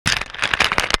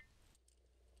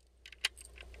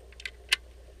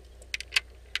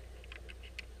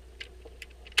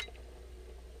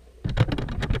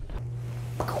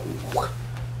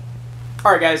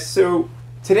All right, guys, so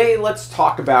today let's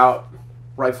talk about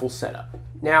rifle setup.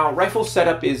 Now, rifle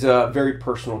setup is a very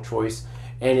personal choice,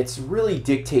 and it's really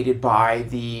dictated by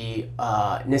the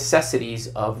necessities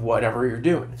of whatever you're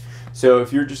doing. So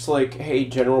if you're just like, hey,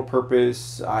 general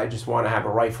purpose, I just want to have a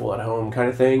rifle at home kind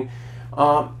of thing,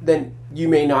 then you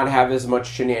may not have as much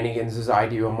shenanigans as I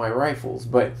do on my rifles.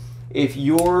 But if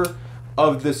you're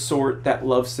of the sort that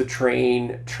loves to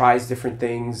train, tries different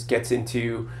things, gets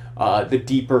into the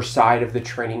deeper side of the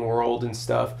training world and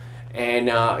stuff, and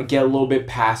get a little bit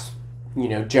past,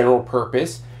 general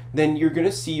purpose, then you're going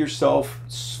to see yourself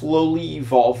slowly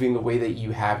evolving the way that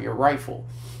you have your rifle.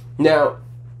 Now,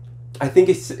 I think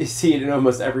I see it in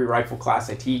almost every rifle class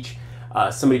I teach.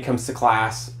 Somebody comes to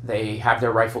class, they have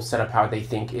their rifle set up how they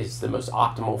think is the most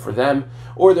optimal for them,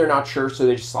 or they're not sure, so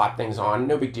they just slap things on.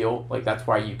 No big deal. Like, that's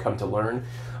why you come to learn.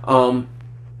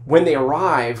 When they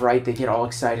arrive, right, they get all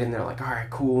excited and they're like, all right,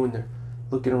 cool, and they're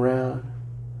looking around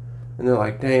and they're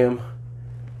like, damn,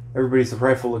 everybody's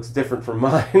rifle looks different from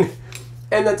mine.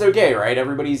 And that's okay, right?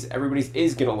 Everybody's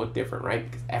is gonna look different, right?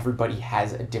 Because everybody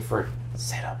has a different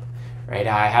setup, right?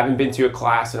 I haven't been to a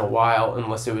class in a while,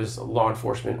 unless it was law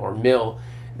enforcement or mill,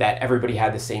 that everybody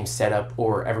had the same setup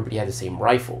or everybody had the same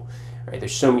rifle, right?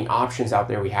 There's so many options out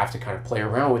there. We have to kind of play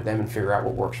around with them and figure out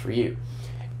what works for you.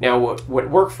 Now, what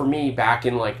worked for me back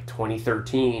in like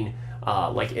 2013,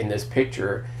 like in this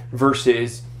picture,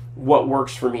 versus what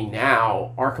works for me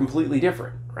now are completely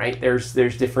different, right? There's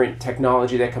different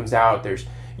technology that comes out. There's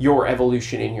your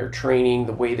evolution in your training,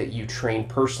 the way that you train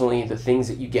personally, the things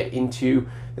that you get into,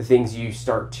 the things you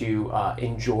start to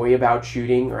enjoy about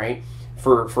shooting, right?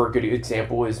 For a good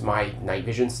example is my night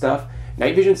vision stuff.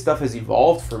 Night vision stuff has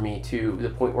evolved for me to the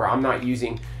point where I'm not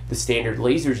using the standard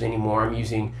lasers anymore. I'm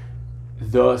using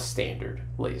the standard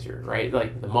laser, right?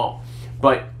 Like the MOL.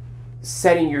 But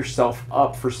setting yourself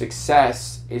up for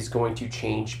success is going to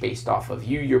change based off of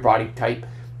you, your body type,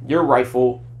 your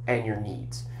rifle, and your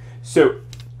needs. So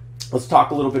let's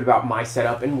talk a little bit about my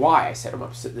setup and why I set them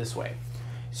up this way.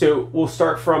 So we'll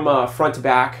start from front to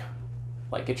back,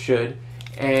 like it should.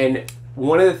 And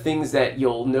one of the things that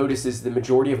you'll notice is the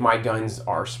majority of my guns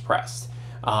are suppressed.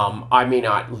 I may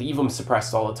not leave them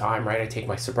suppressed all the time, right? I take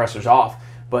my suppressors off.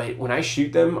 But when I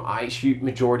shoot them, I shoot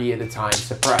majority of the time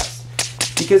suppressed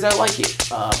because I like it.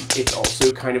 It's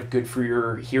also kind of good for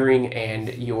your hearing and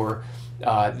your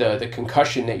the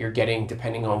concussion that you're getting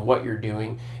depending on what you're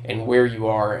doing and where you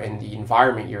are and the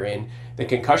environment you're in. The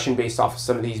concussion based off of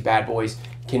some of these bad boys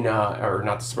can, or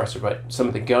not the suppressor, but some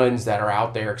of the guns that are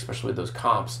out there, especially with those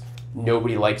comps,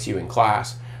 nobody likes you in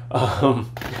class.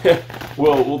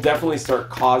 will definitely start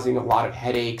causing a lot of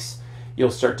headaches. You'll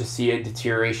start to see a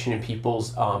deterioration in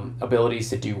people's abilities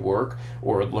to do work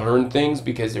or learn things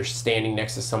because they're standing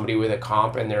next to somebody with a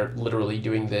comp and they're literally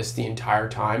doing this the entire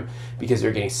time because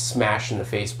they're getting smashed in the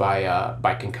face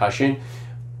by concussion.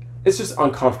 It's just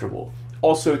uncomfortable.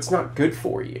 Also, it's not good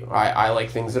for you. I like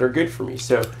things that are good for me.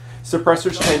 So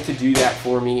suppressors tend to do that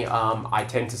for me. I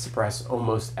tend to suppress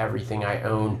almost everything I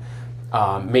own.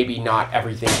 Maybe not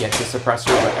everything gets a suppressor,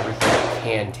 but everything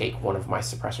can take one of my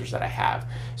suppressors that I have.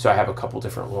 So I have a couple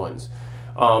different ones.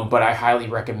 But I highly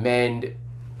recommend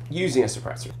using a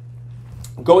suppressor.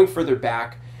 Going further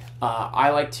back, I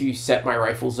like to set my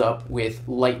rifles up with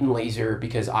light and laser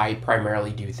because I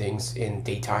primarily do things in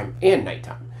daytime and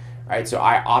nighttime. Right? So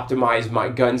I optimize my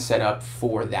gun setup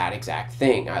for that exact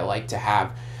thing. I like to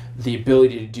have the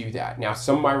ability to do that. Now,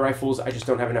 some of my rifles, I just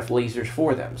don't have enough lasers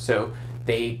for them. So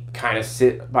they kind of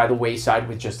sit by the wayside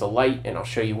with just a light, and I'll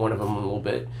show you one of them in a little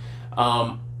bit.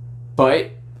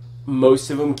 But most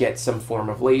of them get some form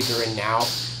of laser, and now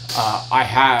I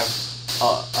have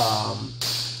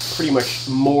pretty much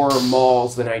more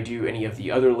MOLs than I do any of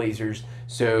the other lasers.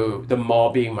 So the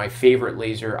MOL being my favorite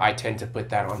laser, I tend to put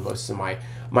that on most of my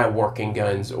working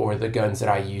guns or the guns that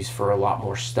I use for a lot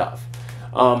more stuff.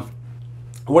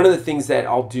 One of the things that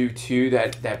I'll do too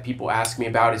that people ask me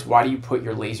about is, why do you put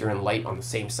your laser and light on the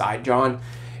same side, John?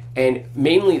 And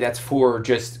mainly that's for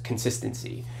just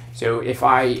consistency. So if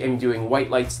I am doing white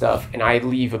light stuff and I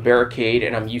leave a barricade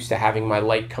and I'm used to having my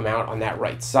light come out on that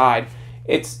right side,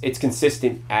 it's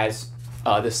consistent as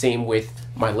the same with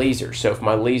my laser. So if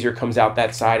my laser comes out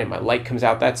that side and my light comes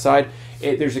out that side,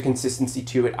 there's a consistency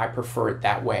to it. I prefer it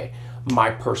that way,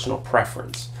 my personal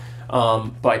preference.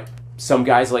 But some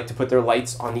guys like to put their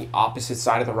lights on the opposite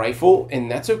side of the rifle, and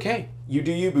that's okay. You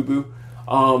do you, boo-boo.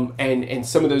 And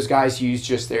some of those guys use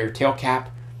just their tail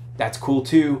cap. That's cool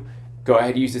too. Go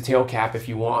ahead and use the tail cap if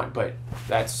you want, but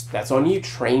that's on you.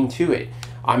 Train to it.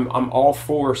 I'm all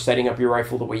for setting up your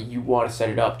rifle the way you want to set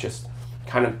it up. Just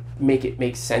kind of make it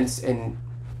make sense and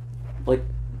like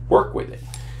work with it.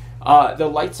 The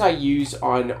lights I use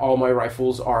on all my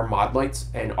rifles are mod lights,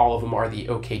 and all of them are the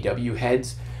OKW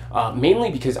heads, mainly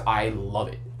because I love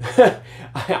it.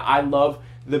 I love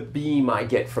the beam I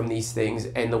get from these things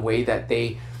and the way that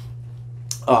they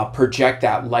project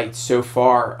that light so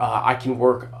far. I can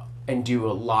work and do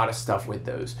a lot of stuff with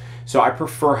those. So I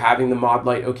prefer having the mod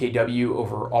light OKW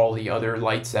over all the other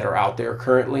lights that are out there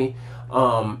currently,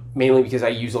 mainly because I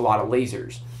use a lot of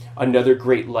lasers. Another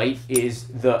great light is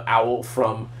the Owl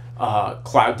from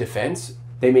Cloud Defense.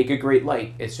 They make a great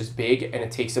light. It's just big and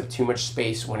it takes up too much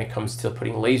space when it comes to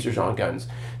putting lasers on guns.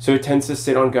 So it tends to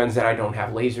sit on guns that I don't have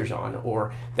lasers on,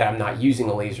 or that I'm not using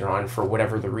a laser on for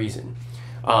whatever the reason.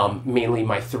 Mainly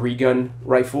my 3-gun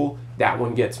rifle, that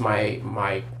one gets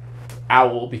my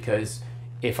Owl, because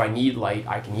if I need light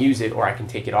I can use it, or I can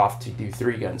take it off to do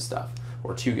 3-gun stuff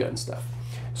or 2-gun stuff.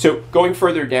 So going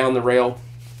further down the rail,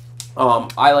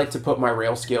 I like to put my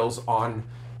rail scales on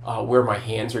where my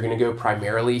hands are going to go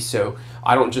primarily, so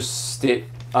I don't just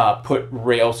put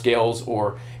rail scales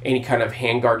or any kind of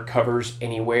handguard covers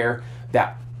anywhere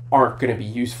that aren't going to be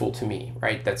useful to me,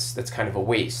 right? That's kind of a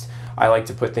waste. I like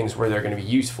to put things where they're going to be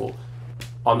useful.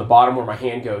 On the bottom where my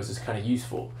hand goes is kind of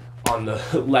useful. On the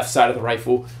left side of the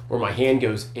rifle where my hand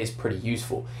goes is pretty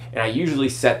useful. And I usually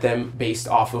set them based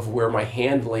off of where my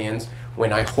hand lands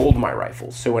when I hold my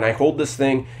rifle. So when I hold this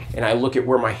thing and I look at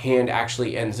where my hand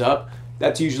actually ends up,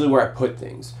 that's usually where I put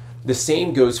things. The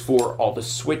same goes for all the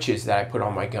switches that I put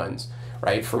on my guns,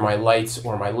 right? For my lights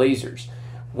or my lasers.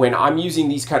 When I'm using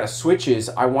these kind of switches,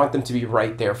 I want them to be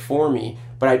right there for me,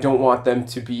 but I don't want them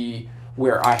to be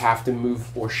where I have to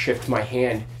move or shift my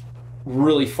hand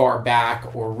really far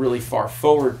back or really far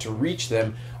forward to reach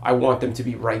them. I want them to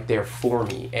be right there for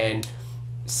me. And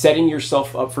setting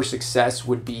yourself up for success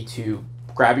would be to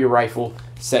grab your rifle,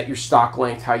 set your stock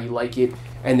length how you like it,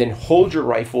 and then hold your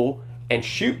rifle and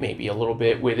shoot maybe a little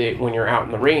bit with it when you're out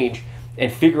in the range,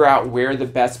 and figure out where the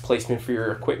best placement for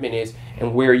your equipment is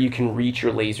and where you can reach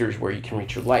your lasers, where you can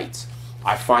reach your lights.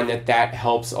 I find that that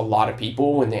helps a lot of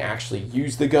people when they actually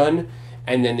use the gun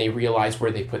and then they realize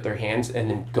where they put their hands, and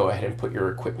then go ahead and put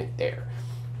your equipment there.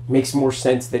 Makes more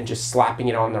sense than just slapping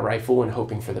it on the rifle and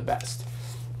hoping for the best.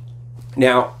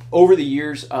 Now, over the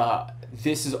years,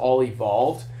 this has all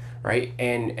evolved, right?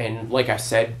 And like I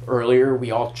said earlier,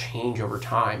 we all change over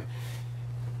time.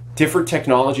 Different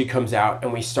technology comes out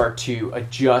and we start to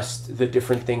adjust the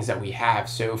different things that we have.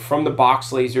 So from the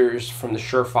box lasers, from the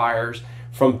Surefires,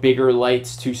 from bigger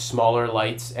lights to smaller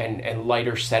lights and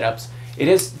lighter setups, it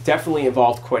has definitely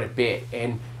evolved quite a bit.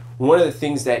 And one of the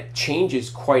things that changes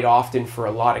quite often for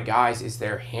a lot of guys is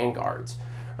their handguards,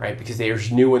 right? Because there's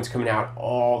new ones coming out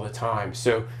all the time.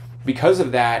 So because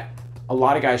of that, a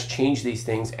lot of guys change these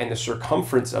things, and the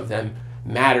circumference of them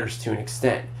matters to an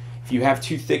extent. If you have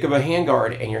too thick of a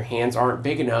handguard and your hands aren't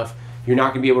big enough, you're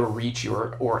not going to be able to reach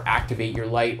or activate your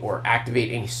light or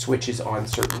activate any switches on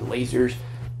certain lasers.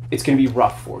 It's going to be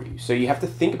rough for you. So you have to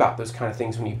think about those kind of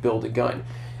things when you build a gun.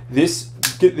 This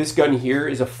gun here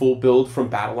is a full build from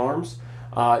Battle Arms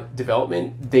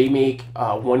development. They make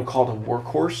one called a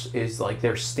Workhorse, is like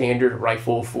their standard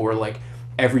rifle for like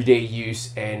everyday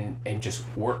use and just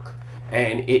work.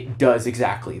 And it does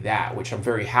exactly that, which I'm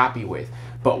very happy with.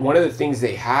 But one of the things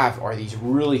they have are these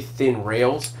really thin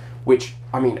rails, which,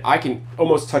 I mean, I can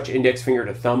almost touch index finger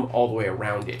to thumb all the way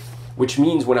around it, which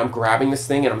means when I'm grabbing this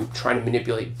thing and I'm trying to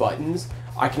manipulate buttons,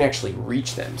 I can actually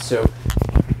reach them. So,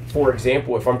 for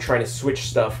example, if I'm trying to switch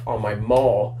stuff on my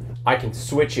maul, I can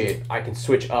switch it, I can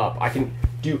switch up, I can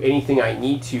do anything I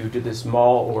need to this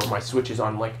maul, or my switches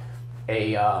on like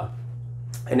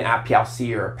an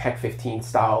APLC or a PEC 15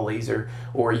 style laser,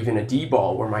 or even a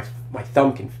D-ball where my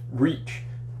thumb can reach.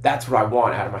 That's what I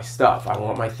want out of my stuff. I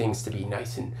want my things to be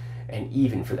nice and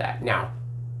even for that. Now,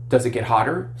 does it get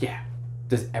hotter? Yeah.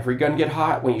 Does every gun get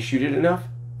hot when you shoot it enough?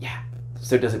 Yeah.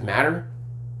 So does it matter?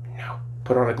 No.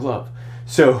 Put on a glove.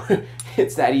 So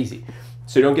it's that easy.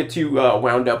 So don't get too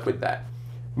wound up with that.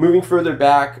 Moving further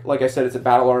back, like I said, it's a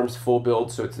Battle Arms full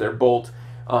build, so it's their bolt.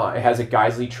 It has a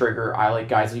Geisley trigger. I like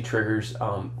Geisley triggers.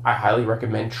 I highly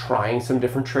recommend trying some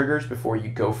different triggers before you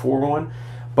go for one.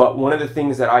 But one of the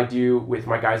things that I do with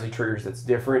my Geisley triggers that's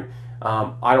different,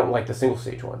 I don't like the single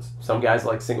stage ones. Some guys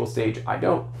like single stage, I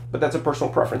don't. But that's a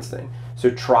personal preference thing. So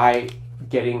try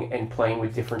getting and playing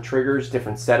with different triggers,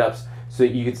 different setups, so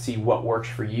that you can see what works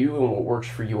for you and what works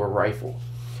for your rifle.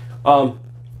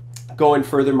 Going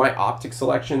further, my optic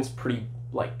selection's pretty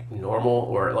like normal,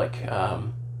 or like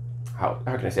how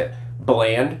can I say it?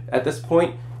 Bland at this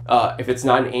point. If it's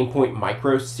not an Aimpoint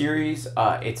Micro series,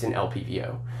 it's an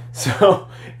LPVO. So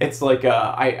it's like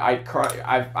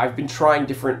I've been trying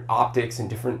different optics and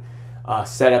different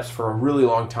setups for a really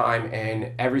long time,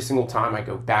 and every single time I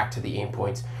go back to the aim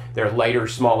points, they're lighter,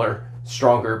 smaller,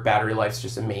 stronger, battery life's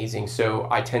just amazing. So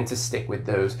I tend to stick with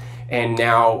those. And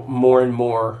now more and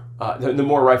more, the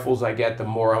more rifles I get, the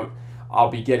more I'll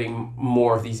be getting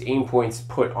more of these aim points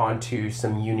put onto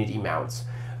some Unity mounts.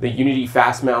 The Unity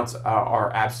fast mounts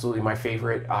are absolutely my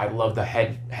favorite. I love the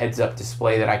heads-up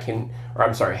display that I can, or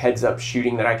I'm sorry, heads-up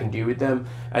shooting that I can do with them,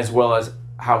 as well as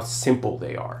how simple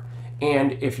they are.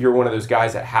 And if you're one of those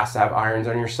guys that has to have irons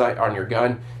on your sight, on your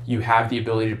gun, you have the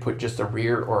ability to put just a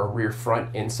rear or a rear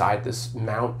front inside this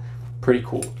mount. Pretty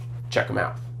cool. Check them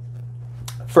out.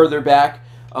 Further back,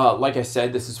 like I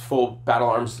said, this is full Battle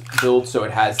Arms build, so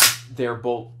it has their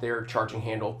bolt, their charging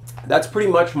handle. That's pretty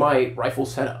much my rifle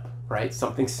setup, right?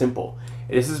 Something simple.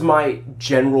 This is my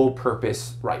general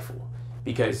purpose rifle,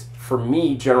 because for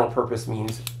me, general purpose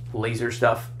means laser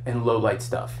stuff and low light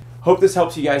stuff. Hope this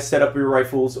helps you guys set up your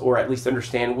rifles, or at least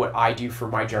understand what I do for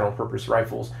my general purpose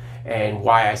rifles and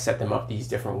why I set them up these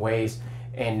different ways.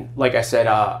 And like I said,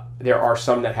 there are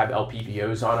some that have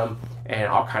LPVOs on them, and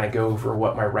I'll kind of go over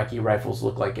what my recce rifles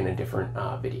look like in a different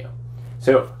video.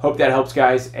 So hope that helps,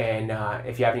 guys, and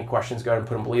if you have any questions, go ahead and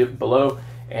put them below,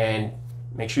 and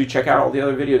make sure you check out all the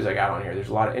other videos I got on here. There's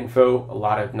a lot of info, a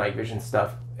lot of night vision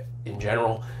stuff in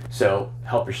general, so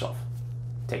help yourself.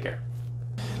 Take care.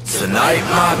 Tonight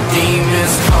my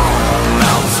demons come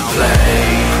out to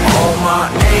play. All my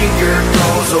anger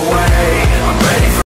goes away.